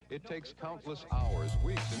It takes countless hours,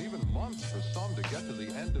 weeks, and even months for some to get to the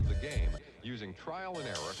end of the game, using trial and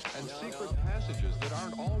error and secret passages that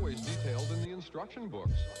aren't always detailed in the instruction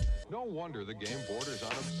books. No wonder the game borders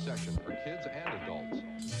on obsession for kids and adults.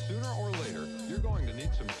 Sooner or later, you're going to need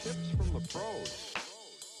some tips from the pros.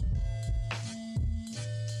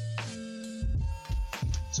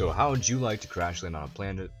 So how would you like to crash land on a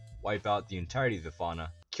planet, wipe out the entirety of the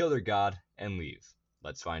fauna, kill their god, and leave?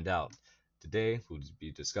 Let's find out. Today, we'll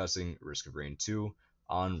be discussing Risk of Rain 2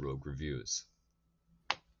 on Rogue Reviews.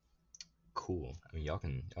 Cool. I mean, y'all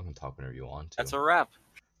can talk whenever you want to. That's a wrap.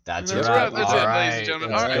 That's a wrap. That's it, ladies and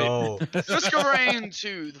gentlemen. Let's All go. Risk of Rain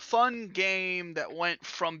 2, the fun game that went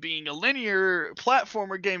from being a linear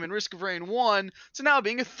platformer game in Risk of Rain 1 to now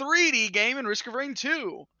being a 3D game in Risk of Rain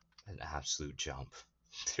 2. An absolute jump.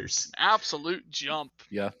 There's an absolute jump.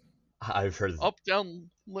 Yeah. I've heard up, down,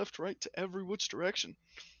 left, right to every which direction.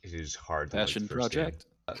 It is hard to Passion project.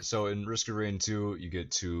 So in Risk of Rain 2, you get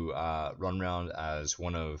to run around as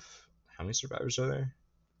one of how many survivors are there?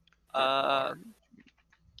 Quite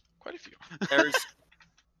a few. There's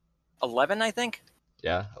 11, I think.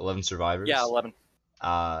 Yeah, 11 survivors. Yeah, 11.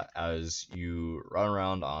 As you run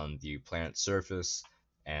around on the planet's surface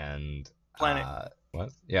and what?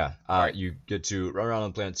 Yeah. Right. You get to run around on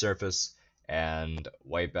the planet's surface and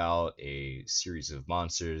wipe out a series of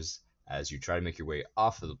monsters as you try to make your way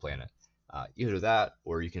off of the planet. Either that,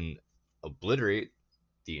 or you can obliterate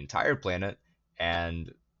the entire planet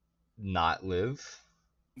and not live.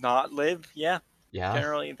 Not live, yeah. Yeah.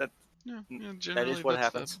 Generally, Generally that is what that's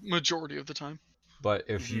happens. The majority of the time. But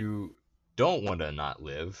if you don't want to not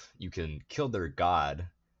live, you can kill their god,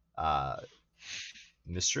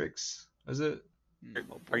 Mistrix, is it?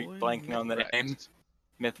 Are you blanking on the name?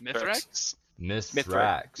 Mithrax?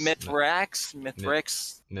 Mithrax.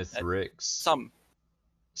 Mithrix.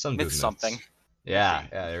 Some Myth something. Yeah,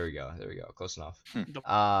 there we go. Close enough.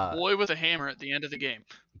 The boy with a hammer at the end of the game.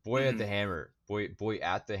 Boy at the hammer. Boy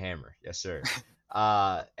at the hammer. Yes, sir.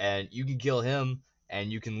 And you can kill him,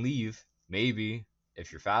 and you can leave. Maybe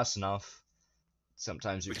if you're fast enough.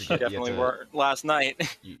 Sometimes you forget. Definitely were last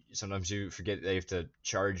night. Sometimes you forget that you have to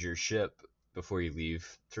charge your ship before you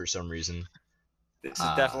leave for some reason. This is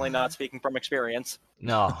definitely not speaking from experience.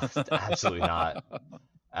 No, absolutely not.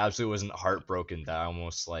 Absolutely wasn't heartbroken that I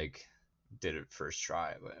almost did it first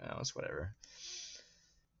try, but it's whatever.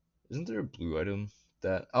 Isn't there a blue item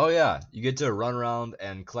that? Oh yeah, you get to run around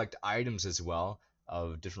and collect items as well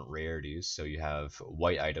of different rarities. So you have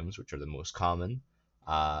white items, which are the most common,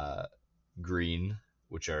 green,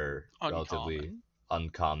 which are relatively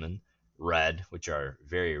uncommon, red, which are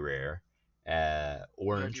very rare,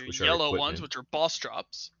 orange, which are yellow ones, which are boss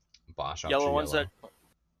drops. Yellow ones that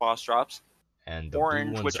boss drops, and the orange,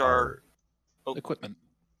 blue ones which are equipment.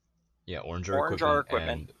 Yeah, orange are equipment,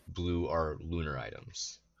 and blue are lunar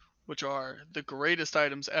items, which are the greatest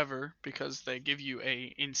items ever because they give you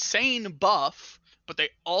a insane buff, but they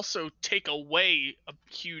also take away a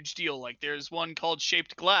huge deal. Like there's one called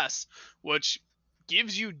Shaped Glass, which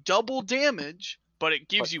gives you double damage, but it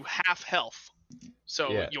gives you half health.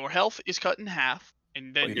 So your health is cut in half,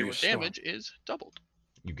 and then your damage is doubled.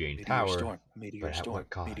 You gain Meteor power. Storm. Meteor Storm.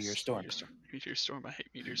 Meteor Storm. Meteor Storm. I hate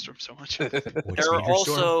Meteor Storm so much. There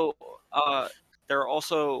are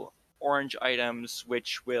also orange items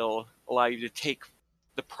which will allow you to take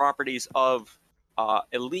the properties of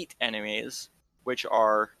elite enemies, which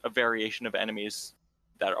are a variation of enemies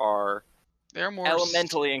that are more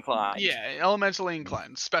elementally inclined. Yeah, elementally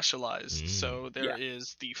inclined, specialized. So there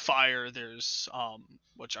is the fire, there's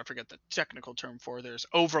which I forget the technical term for. There's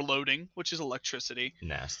overloading, which is electricity.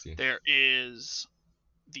 Nasty. There is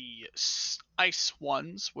the ice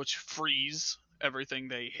ones, which freeze everything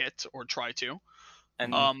they hit or try to.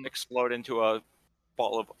 And explode into a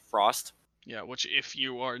ball of frost. Yeah, which if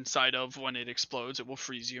you are inside of when it explodes, it will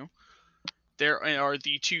freeze you. There are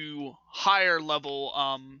the two higher level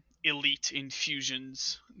elite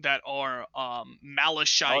infusions that are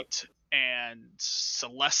Malachite and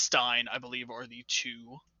Celestine, I believe, are the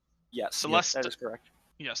two. Yes, that is correct.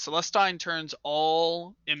 Yeah, Celestine turns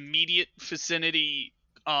all immediate vicinity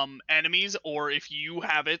enemies, or if you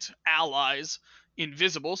have it, allies,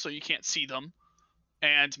 invisible, so you can't see them.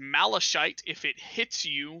 And Malachite, if it hits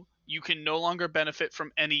you, you can no longer benefit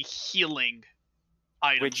from any healing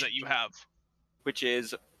items that you have. Which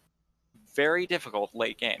is very difficult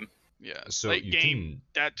late game. Yeah, so late game,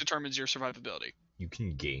 that determines your survivability. You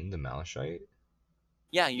can gain the Malachite?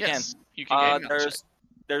 Yeah, you can. You can gain Malachite.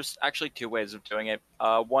 There's actually two ways of doing it.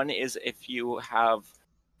 One is if you're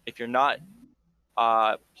not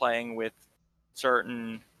playing with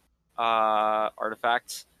certain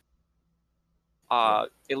artifacts,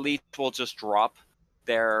 Elite will just drop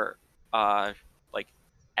their like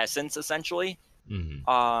essence essentially.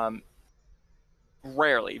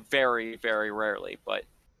 Rarely, very, very rarely, but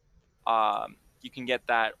you can get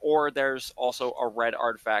that. Or there's also a red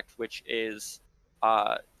artifact, which is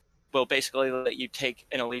will basically let you take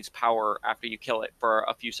an elite's power after you kill it for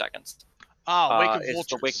a few seconds. Wake of It's Vultures.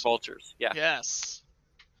 the Wake of Vultures. Yeah. Yes.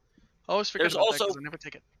 I always forget There's about that also because I never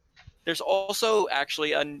take it. there's also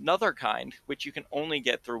actually another kind which you can only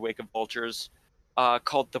get through Wake of Vultures,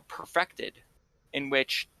 called the Perfected, in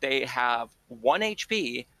which they have 1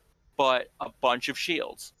 HP but a bunch of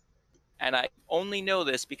shields. And I only know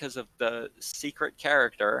this because of the secret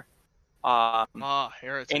character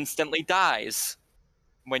Heretic. instantly dies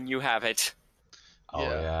when you have it. Oh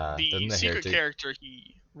yeah. The Doesn't the secret heretic... character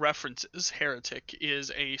he references, Heretic, is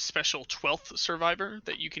a special 12th survivor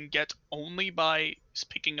that you can get only by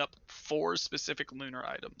picking up 4 specific lunar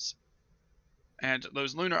items. And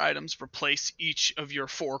those lunar items replace each of your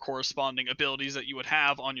 4 corresponding abilities that you would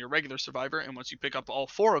have on your regular survivor, and once you pick up all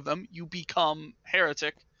 4 of them, you become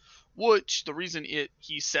Heretic, which the reason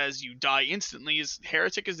he says you die instantly is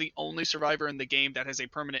Heretic is the only survivor in the game that has a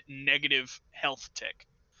permanent negative health tick.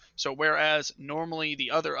 So whereas normally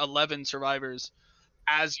the other 11 survivors,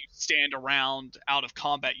 as you stand around out of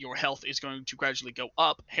combat, your health is going to gradually go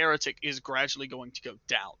up, Heretic is gradually going to go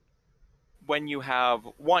down. When you have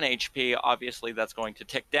 1 HP, obviously that's going to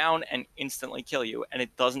tick down and instantly kill you, and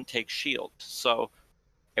it doesn't take shield, so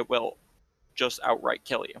it will just outright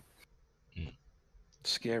kill you.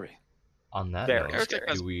 Scary. On that Very note, Heretic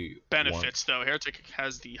has do we benefits though. Heretic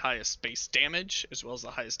has the highest base damage as well as the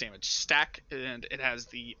highest damage stack, and it has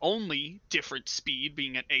the only different speed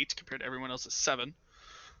being at 8 compared to everyone else's 7.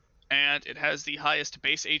 And it has the highest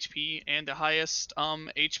base HP and the highest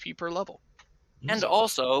HP per level. And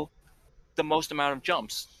also the most amount of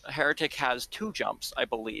jumps. Heretic has 2 jumps, I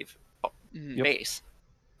believe, base,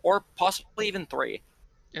 or possibly even 3.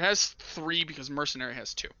 It has 3 because Mercenary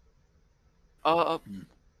has 2.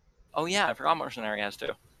 Oh yeah, I forgot Mercenary has 2.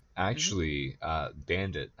 Actually,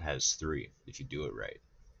 Bandit has 3 if you do it right.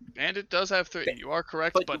 Bandit does have 3. You are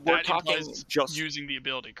correct, but we're that talking implies just using the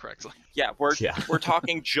ability correctly. Yeah, we're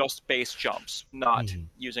talking just base jumps, not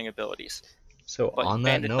using abilities. So But on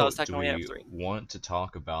that Bandit note, does do technically have we 3. want to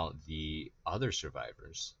talk about the other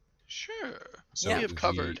survivors? Sure. So we have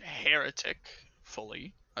covered Heretic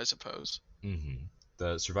fully, I suppose.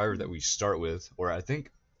 The survivor that we start with, or I think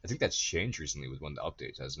that's changed recently with one of the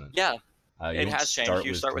updates, hasn't it? Yeah, it has changed.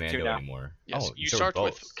 You start with 2 Commando now. anymore. Yes, you start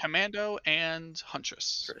with Commando and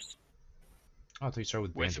Huntress. Oh, I thought you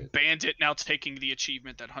started with Bandit. With Bandit now taking the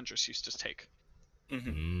achievement that Huntress used to take.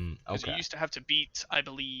 Because you used to have to beat, I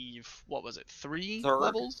believe, what was it, 3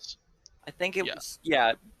 levels? I think it was,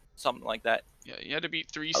 something like that. Yeah, you had to beat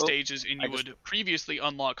 3 stages, and you would previously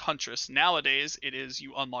unlock Huntress. Nowadays, it is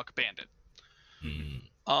you unlock Bandit.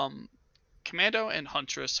 Commando and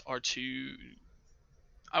Huntress are 2,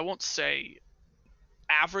 I won't say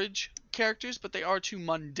average characters, but they are 2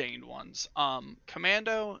 mundane ones.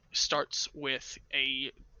 Commando starts with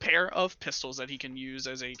a pair of pistols that he can use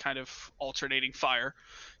as a kind of alternating fire.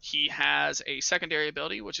 He has a secondary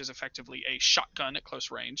ability, which is effectively a shotgun at close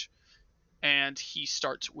range. And he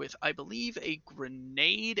starts with, I believe, a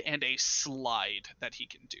grenade and a slide that he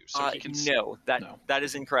can do. So he can that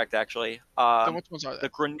is incorrect, actually. Then which ones are they?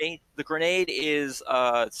 The grenade is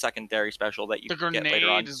a secondary special that you can get later on. The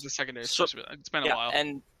grenade is the secondary special. It's been a while.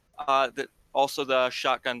 And also the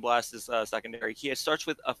shotgun blast is secondary. He starts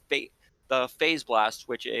with the phase blast,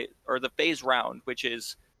 or the phase round, which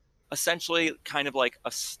is essentially kind of like a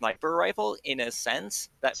sniper rifle in a sense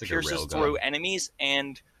that pierces through enemies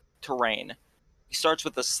and terrain. He starts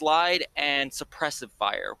with a slide and suppressive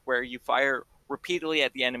fire, where you fire repeatedly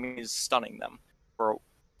at the enemies, stunning them for a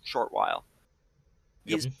short while.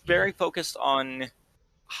 He's very focused on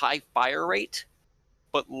high fire rate,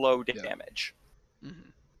 but low damage.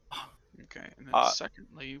 Okay, and then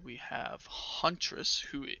secondly, we have Huntress,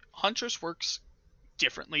 Huntress works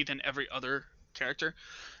differently than every other character.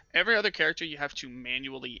 Every other character, you have to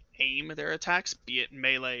manually aim their attacks, be it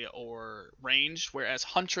melee or ranged, whereas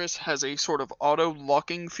Huntress has a sort of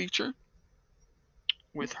auto-locking feature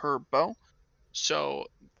with her bow. So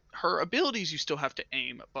her abilities you still have to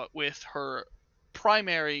aim, but with her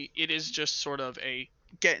primary, it is just sort of a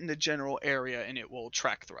get in the general area and it will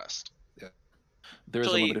track the rest. Yeah. There is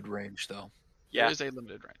a limited range, though. Yeah. There is a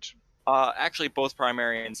limited range. Actually, both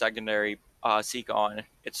primary and secondary seek on.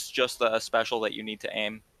 It's just the special that you need to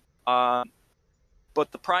aim.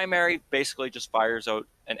 But the primary basically just fires out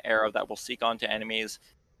an arrow that will seek onto enemies.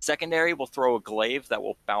 Secondary will throw a glaive that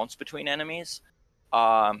will bounce between enemies.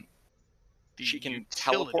 The she can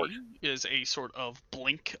utility teleport. is a sort of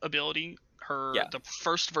blink ability. Yeah. The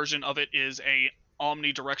first version of it is a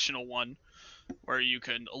omnidirectional one, where you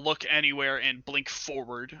can look anywhere and blink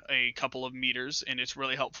forward a couple of meters, and it's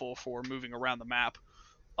really helpful for moving around the map.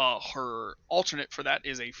 Her alternate for that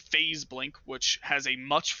is a phase blink, which has a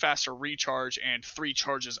much faster recharge and 3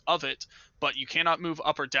 charges of it, but you cannot move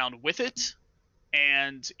up or down with it,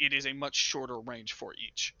 and it is a much shorter range for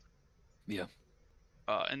each. Yeah.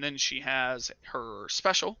 And then she has her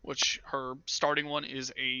special, which her starting one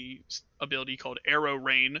is a ability called Arrow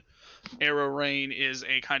Rain. Arrow Rain is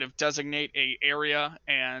a kind of designate a area,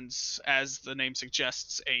 and as the name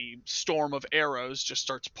suggests, a storm of arrows just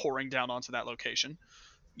starts pouring down onto that location.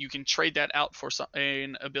 You can trade that out for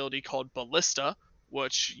an ability called Ballista,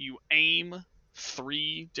 which you aim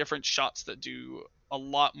 3 different shots that do a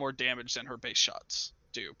lot more damage than her base shots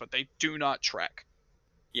do, but they do not track.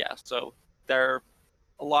 Yeah, so they're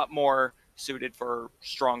a lot more suited for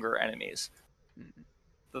stronger enemies. Mhm.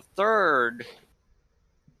 The third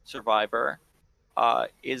survivor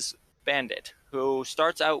is Bandit, who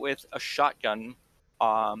starts out with a shotgun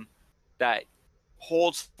that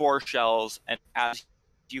holds 4 shells, and as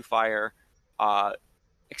you fire,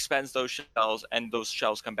 expends those shells, and those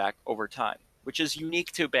shells come back over time, which is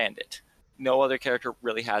unique to Bandit. No other character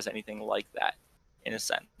really has anything like that, in a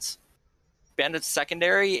sense. Bandit's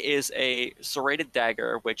secondary is a serrated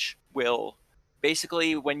dagger, which will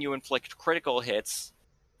basically, when you inflict critical hits,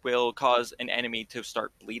 will cause an enemy to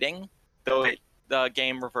start bleeding, though the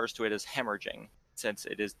game refers to it as hemorrhaging, since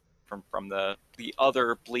it is from the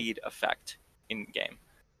other bleed effect in game.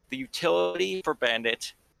 The utility for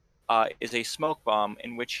Bandit is a smoke bomb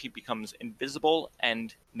in which he becomes invisible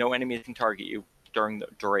and no enemy can target you during the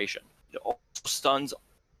duration. It also stuns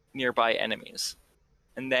nearby enemies.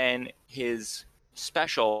 And then his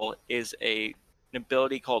special is an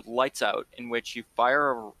ability called Lights Out, in which you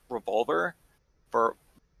fire a revolver for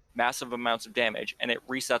massive amounts of damage, and it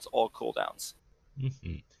resets all cooldowns.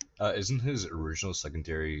 Mm-hmm. Isn't his original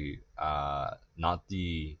secondary not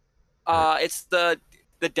the? It's the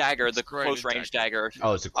dagger, It's the close range dagger.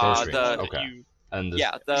 Oh, it's a close range. The one that Okay. you And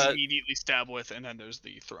yeah, the immediately stab with, and then there's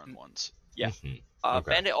the thrown ones. yeah. Mhm.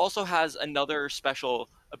 Okay. Bandit also has another special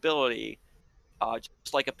ability,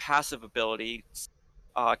 just like a passive ability,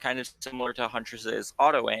 kind of similar to Huntress's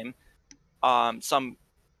auto aim. Some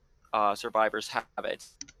survivors have it,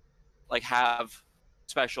 like have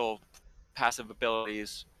special passive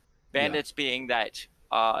abilities. Bandits being that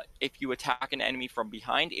if you attack an enemy from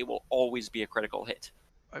behind, it will always be a critical hit.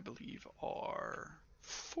 I believe are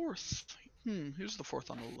 4th. Who's the 4th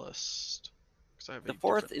on the list? I have The a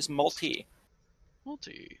 4th different is list. Multi.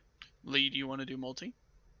 Multi. Lee, do you want to do multi?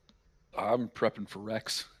 I'm prepping for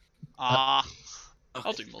Rex. I'll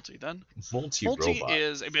Okay. do multi then. Multi Multi robot.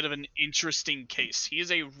 is a bit of an interesting case. He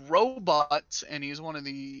is a robot, and he's one of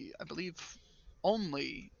the, I believe,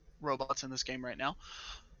 only robots in this game right now.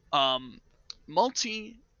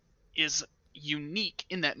 Multi is unique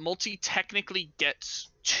in that Multi technically gets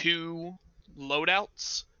 2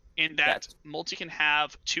 loadouts, in that Multi can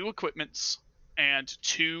have 2 equipments and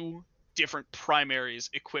 2 different primaries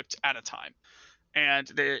equipped at a time. And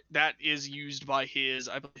that is used by his,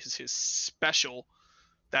 I believe, his special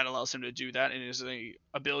that allows him to do that, and it is a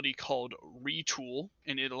ability called Retool,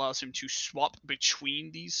 and it allows him to swap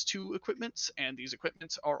between these 2 equipments, and these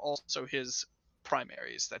equipments are also his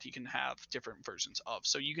primaries that he can have different versions of.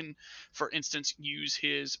 So you can, for instance, use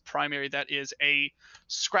his primary that is a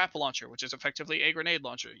scrap launcher, which is effectively a grenade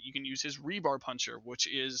launcher. You can use his rebar puncher, which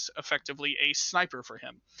is effectively a sniper for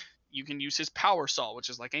him. You can use his power saw, which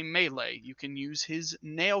is like a melee. You can use his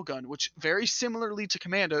nail gun, which very similarly to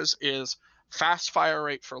Commando's is fast fire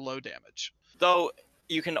rate for low damage. Though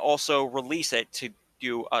you can also release it to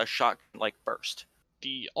do a shotgun-like burst.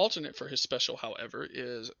 The alternate for his special, however,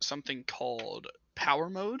 is something called Power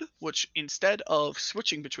Mode, which instead of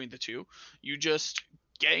switching between the 2, you just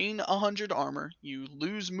gain 100 armor, you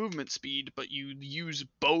lose movement speed, but you use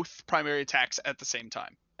both primary attacks at the same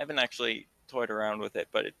time. I haven't actually toyed around with it,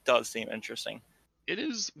 but it does seem interesting. It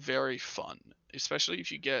is very fun, especially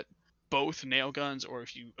if you get both nail guns or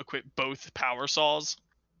if you equip both power saws.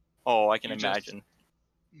 Oh, I can imagine.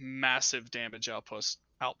 Massive damage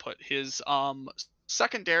output. His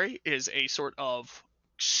secondary is a sort of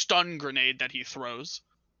stun grenade that he throws.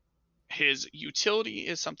 His utility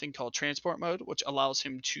is something called transport mode, which allows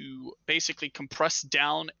him to basically compress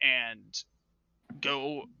down and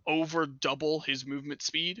go over double his movement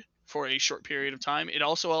speed for a short period of time. It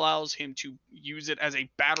also allows him to use it as a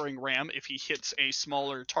battering ram. If he hits a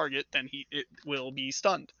smaller target, then it will be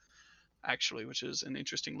stunned, actually, which is an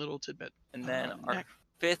interesting little tidbit. And then our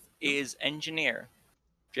 5th is engineer.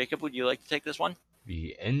 Jacob, would you like to take this one?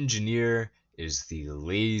 The engineer is the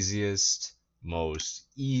laziest, most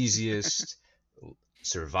easiest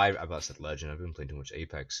survivor. I about to say legend. I've been playing too much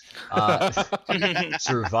Apex.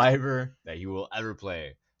 Survivor that you will ever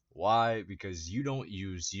play. Why? Because you don't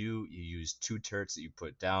use you use 2 turrets that you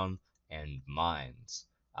put down and mines.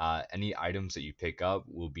 Any items that you pick up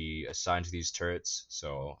will be assigned to these turrets.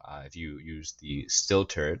 So if you use the still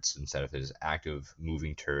turrets instead of his active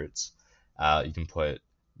moving turrets, you can put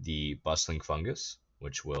the bustling fungus,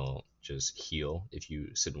 which will just heal if you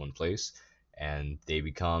sit in one place, and they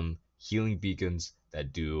become healing beacons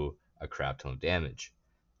that do a crap ton of damage.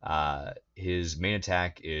 His main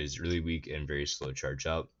attack is really weak and very slow to charge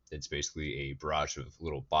up. It's basically a barrage of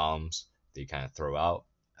little bombs that you kind of throw out.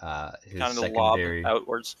 His Kind of the lob secondary,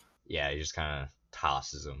 outwards. yeah, he just kind of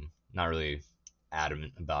tosses them. Not really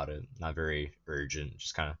adamant about it. Not very urgent.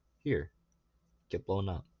 Just kind of here, get blown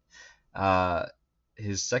up.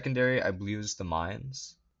 His secondary, I believe, is the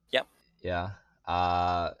mines. Yep. Yeah.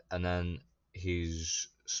 And then his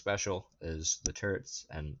special is the turrets,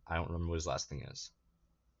 and I don't remember what his last thing is.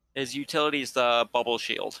 His utility is the bubble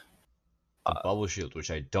shield. The bubble shield, which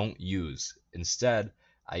I don't use. Instead,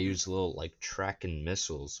 I use little like Kraken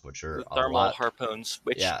missiles, which are The a thermal lot. harpoons,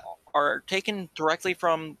 which Yeah. are taken directly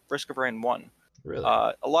from Risk of Rain 1. Really.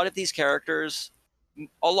 A lot of these characters,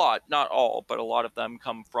 a lot, not all, but a lot of them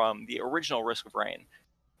come from the original Risk of Rain,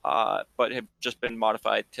 but have just been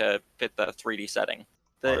modified to fit the 3D setting.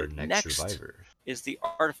 Our The next survivor is the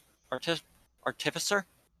Artificer?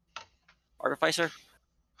 Artificer?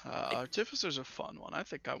 Artificer's a fun one. I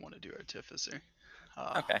think I want to do Artificer.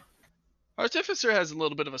 Okay. Artificer has a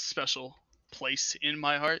little bit of a special place in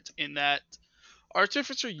my heart in that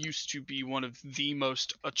Artificer used to be one of the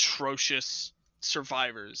most atrocious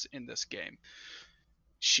survivors in this game.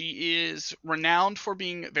 She is renowned for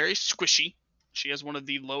being very squishy. She has one of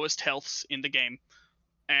the lowest healths in the game,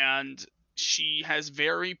 and she has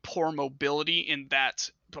very poor mobility in that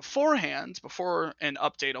before an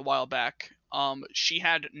update a while back, she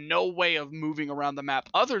had no way of moving around the map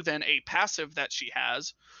other than a passive that she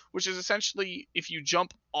has, which is essentially if you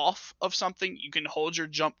jump off of something, you can hold your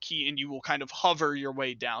jump key and you will kind of hover your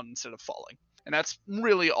way down instead of falling. And that's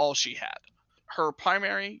really all she had. Her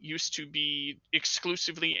primary used to be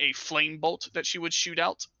exclusively a flame bolt that she would shoot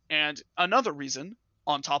out, and another reason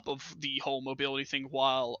on top of the whole mobility thing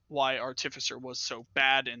why Artificer was so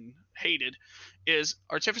bad and hated is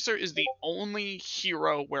Artificer is the only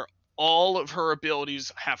hero where all of her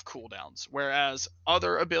abilities have cooldowns, whereas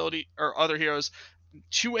other heroes,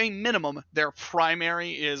 to a minimum, their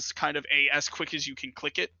primary is kind of a as quick as you can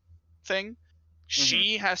click it thing.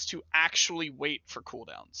 She has to actually wait for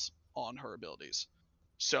cooldowns on her abilities.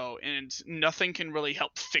 So, and nothing can really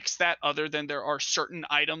help fix that other than there are certain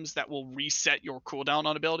items that will reset your cooldown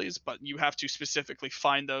on abilities, but you have to specifically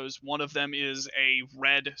find those. One of them is a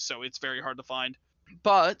red, so it's very hard to find.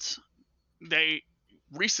 But they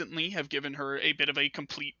recently have given her a bit of a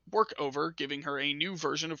complete work over, giving her a new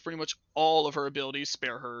version of pretty much all of her abilities,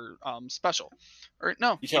 spare her special. Or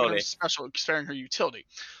no, even her special, sparing her utility.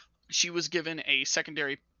 She was given a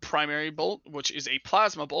secondary primary bolt, which is a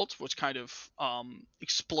plasma bolt, which kind of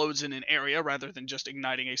explodes in an area rather than just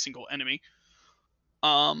igniting a single enemy.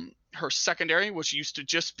 Her secondary, which used to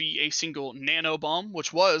just be a single nano bomb,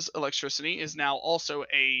 which was electricity, is now also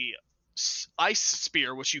a ice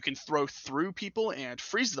spear, which you can throw through people and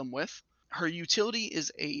freeze them with. Her utility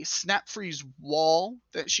is a snap freeze wall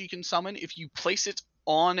that she can summon. If you place it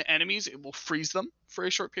on enemies, it will freeze them for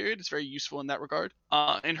a short period. It's very useful in that regard.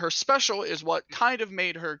 And her special is what kind of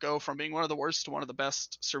made her go from being one of the worst to one of the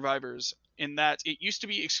best survivors, in that it used to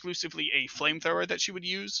be exclusively a flamethrower that she would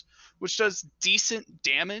use, which does decent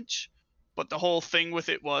damage, but the whole thing with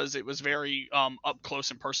it was very up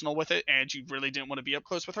close and personal with it, and you really didn't want to be up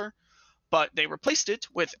close with her. But they replaced it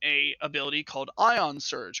with a ability called Ion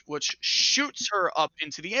Surge, which shoots her up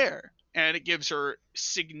into the air, and it gives her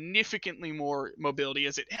significantly more mobility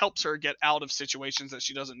as it helps her get out of situations that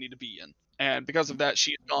she doesn't need to be in. And because of that,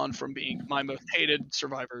 she has gone from being my most hated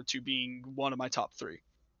survivor to being one of my top 3.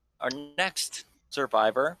 Our next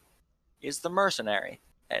survivor is the Mercenary,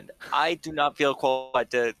 and I do not feel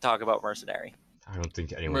qualified to talk about Mercenary. I don't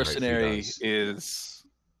think anyone Mercenary does. is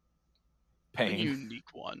pain. A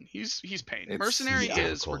unique one. He's pain. It's Mercenary is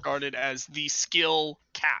difficult. regarded as the skill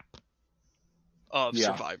cap of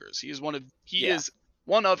survivors. He is one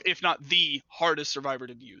of, if not the hardest survivor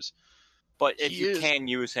to use. But if you can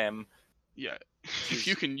use him, if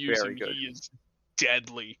you can use him, good. he is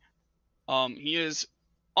deadly. He is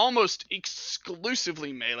almost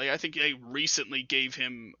exclusively melee. I think they recently gave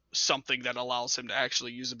him something that allows him to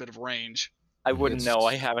actually use a bit of range. I wouldn't It's- know.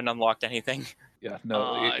 I haven't unlocked anything. Yeah,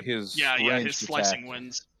 no, his his ranged slicing attack,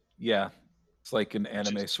 winds. Yeah, it's like an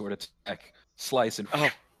anime sort of attack. Slice and Oh,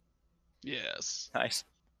 Yes. nice.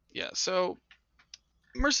 Yeah, so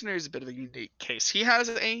Mercenary is a bit of a unique case. He has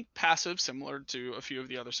a passive similar to a few of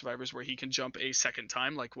the other survivors where he can jump a second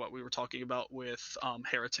time, like what we were talking about with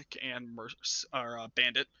Heretic and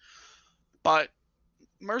Bandit. But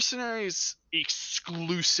Mercenary is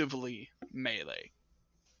exclusively melee,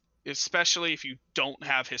 especially if you don't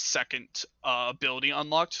have his second ability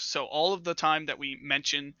unlocked. So all of the time that we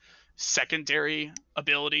mention secondary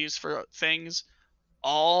abilities for things,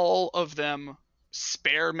 all of them,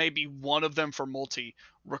 spare maybe one of them for multi,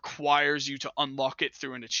 requires you to unlock it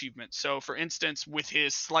through an achievement. So for instance, with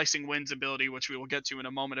his Slicing Winds ability, which we will get to in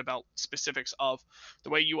a moment about specifics of, the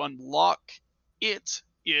way you unlock it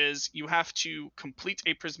is you have to complete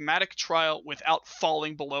a prismatic trial without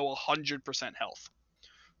falling below 100% health.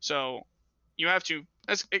 So you have to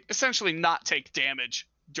essentially not take damage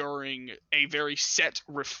during a very set,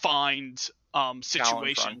 refined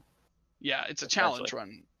situation. Yeah, it's a challenge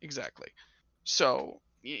run, exactly. So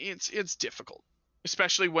it's difficult,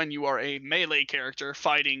 especially when you are a melee character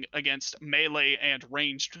fighting against melee and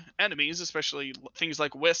ranged enemies, especially things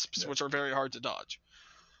like wisps, which are very hard to dodge.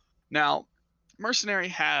 Now, Mercenary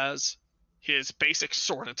has his basic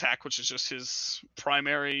sword attack, which is just his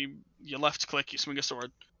primary. You left click, you swing a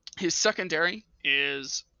sword. His secondary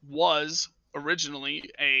was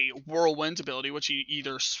originally a whirlwind ability, which he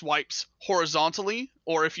either swipes horizontally,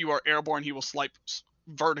 or if you are airborne, he will swipe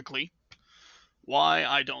vertically. Why,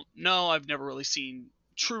 I don't know. I've never really seen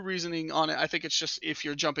true reasoning on it. I think it's just if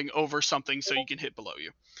you're jumping over something so you can hit below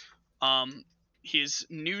you. His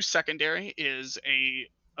new secondary is a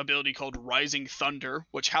ability called Rising Thunder,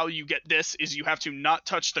 which how you get this is you have to not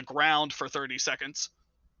touch the ground for 30 seconds.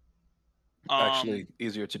 Actually,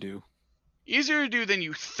 easier to do. Easier to do than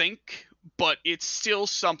you think, but it's still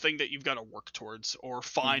something that you've got to work towards or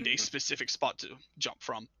find a specific spot to jump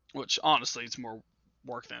from, which honestly it's more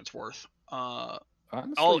work than it's worth. All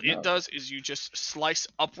it does is you just slice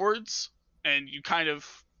upwards and you kind of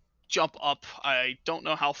jump up. I don't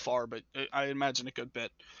know how far, but I imagine a good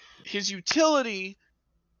bit. His utility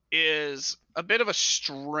is a bit of a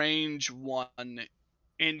strange one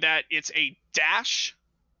in that it's a dash,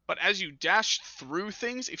 but as you dash through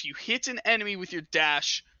things, if you hit an enemy with your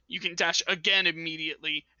dash, you can dash again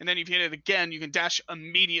immediately, and then if you hit it again, you can dash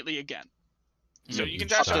immediately again. So you can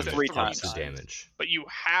dash up to up to 3 times, times. damage. but you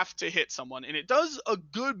have to hit someone, and it does a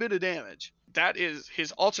good bit of damage. That is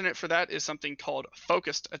his alternate for that is something called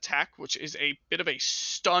Focused Attack, which is a bit of a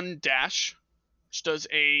stun dash, which does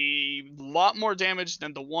a lot more damage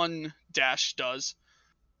than the one dash does.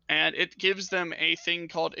 And it gives them a thing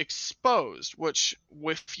called Exposed, which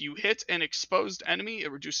if you hit an exposed enemy,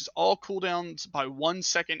 it reduces all cooldowns by 1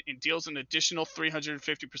 second and deals an additional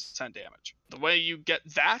 350% damage. The way you get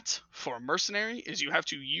that for Mercenary is you have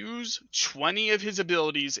to use 20 of his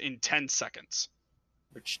abilities in 10 seconds.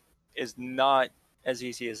 Which is not as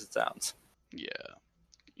easy as it sounds. Yeah.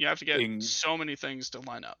 You have to get so many things to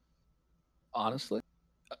line up. Honestly,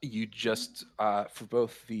 you just, for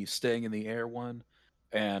both the staying in the air one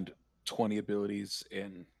and 20 abilities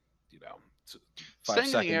in, 5 Staying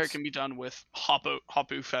seconds. in the air can be done with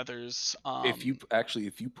Hapu feathers. If you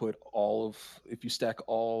put if you stack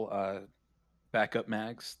all backup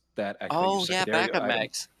mags that activate your secondary backup item,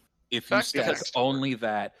 mags. if you stack only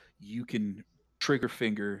that, you can trigger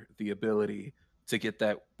finger the ability to get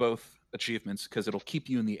that both achievements because it'll keep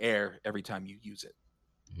you in the air every time you use it.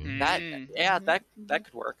 That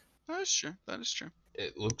could work. That is true. That is true.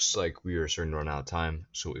 It looks like we are starting to run out of time,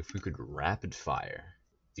 so if we could rapid fire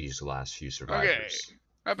these last few survivors. Okay.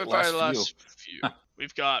 Rapid fire the last few.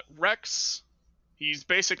 We've got Rex. He's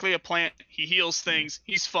basically a plant. He heals things.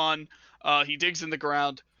 He's fun. He digs in the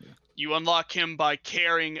ground. You unlock him by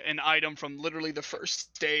carrying an item from literally the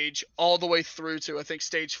first stage all the way through to, I think,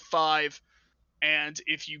 stage 5. And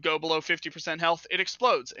if you go below 50% health, it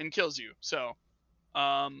explodes and kills you. So,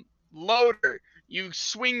 Loader, you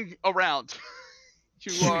swing around.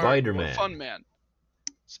 You are Spider-Man. a fun man.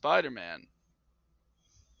 Spider-Man.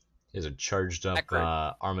 He has a charged up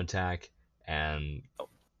arm attack and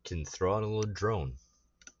can throw out a little drone.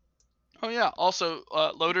 Oh yeah. Also,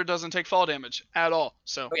 Loader doesn't take fall damage at all.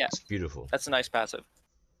 So it's beautiful. That's a nice passive.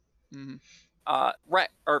 Mm-hmm.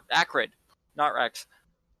 Acrid, not Rex.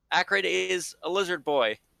 Acrid is a lizard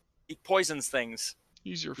boy. He poisons things.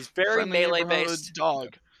 He's very melee based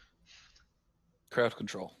dog. Crowd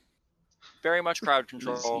control. Very much crowd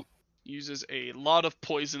control. Uses a lot of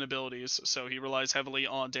poison abilities, so he relies heavily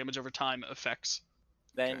on damage over time effects.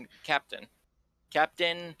 Then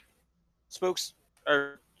Captain Spooks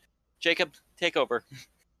or Jacob, take over.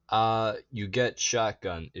 You get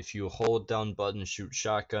shotgun. If you hold down button shoot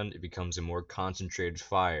shotgun, it becomes a more concentrated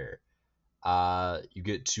fire. You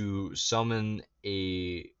get to summon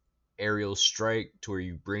a aerial strike to where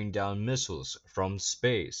you bring down missiles from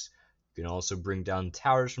space. You can also bring down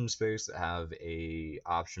towers from space that have a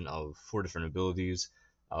option of 4 different abilities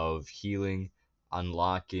of healing,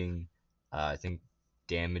 unlocking, I think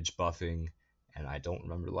damage buffing, and I don't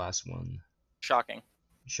remember the last one.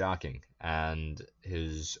 Shocking. And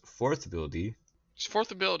his 4th ability. His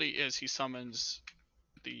 4th ability is he summons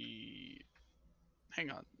the.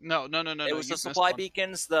 Hang on. No. It was the supply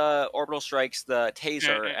beacons, the orbital strikes, the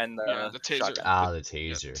taser, and the taser. shotgun. The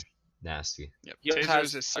taser. Yep. Nasty. Yep. He Taser has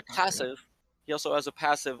is his a second passive. He also has a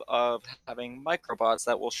passive of having microbots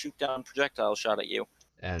that will shoot down projectile shot at you.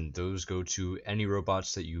 And those go to any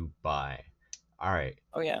robots that you buy. Alright.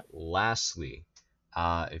 Oh yeah. Lastly,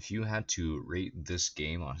 if you had to rate this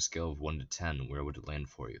game on a scale of 1 to 10, where would it land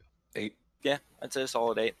for you? 8. Yeah, I'd say a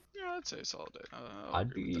solid 8. Yeah, I'd say a solid 8.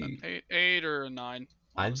 I'd be 8 or a 9.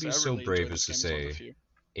 I'd Honestly, be I so really brave enjoyed as this to game. It's one of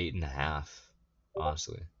the say few. 8.5.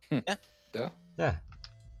 Honestly. Yeah.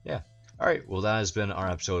 Yeah. Alright, well that has been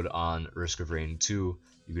our episode on Risk of Rain 2.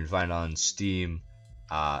 You can find it on Steam,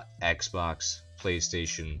 Xbox,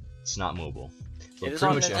 PlayStation. It's not mobile. But It is pretty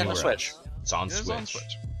on much Nintendo anywhere Switch. else. It's on It is Switch. on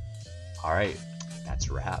Switch. Alright, that's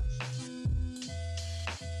a wrap.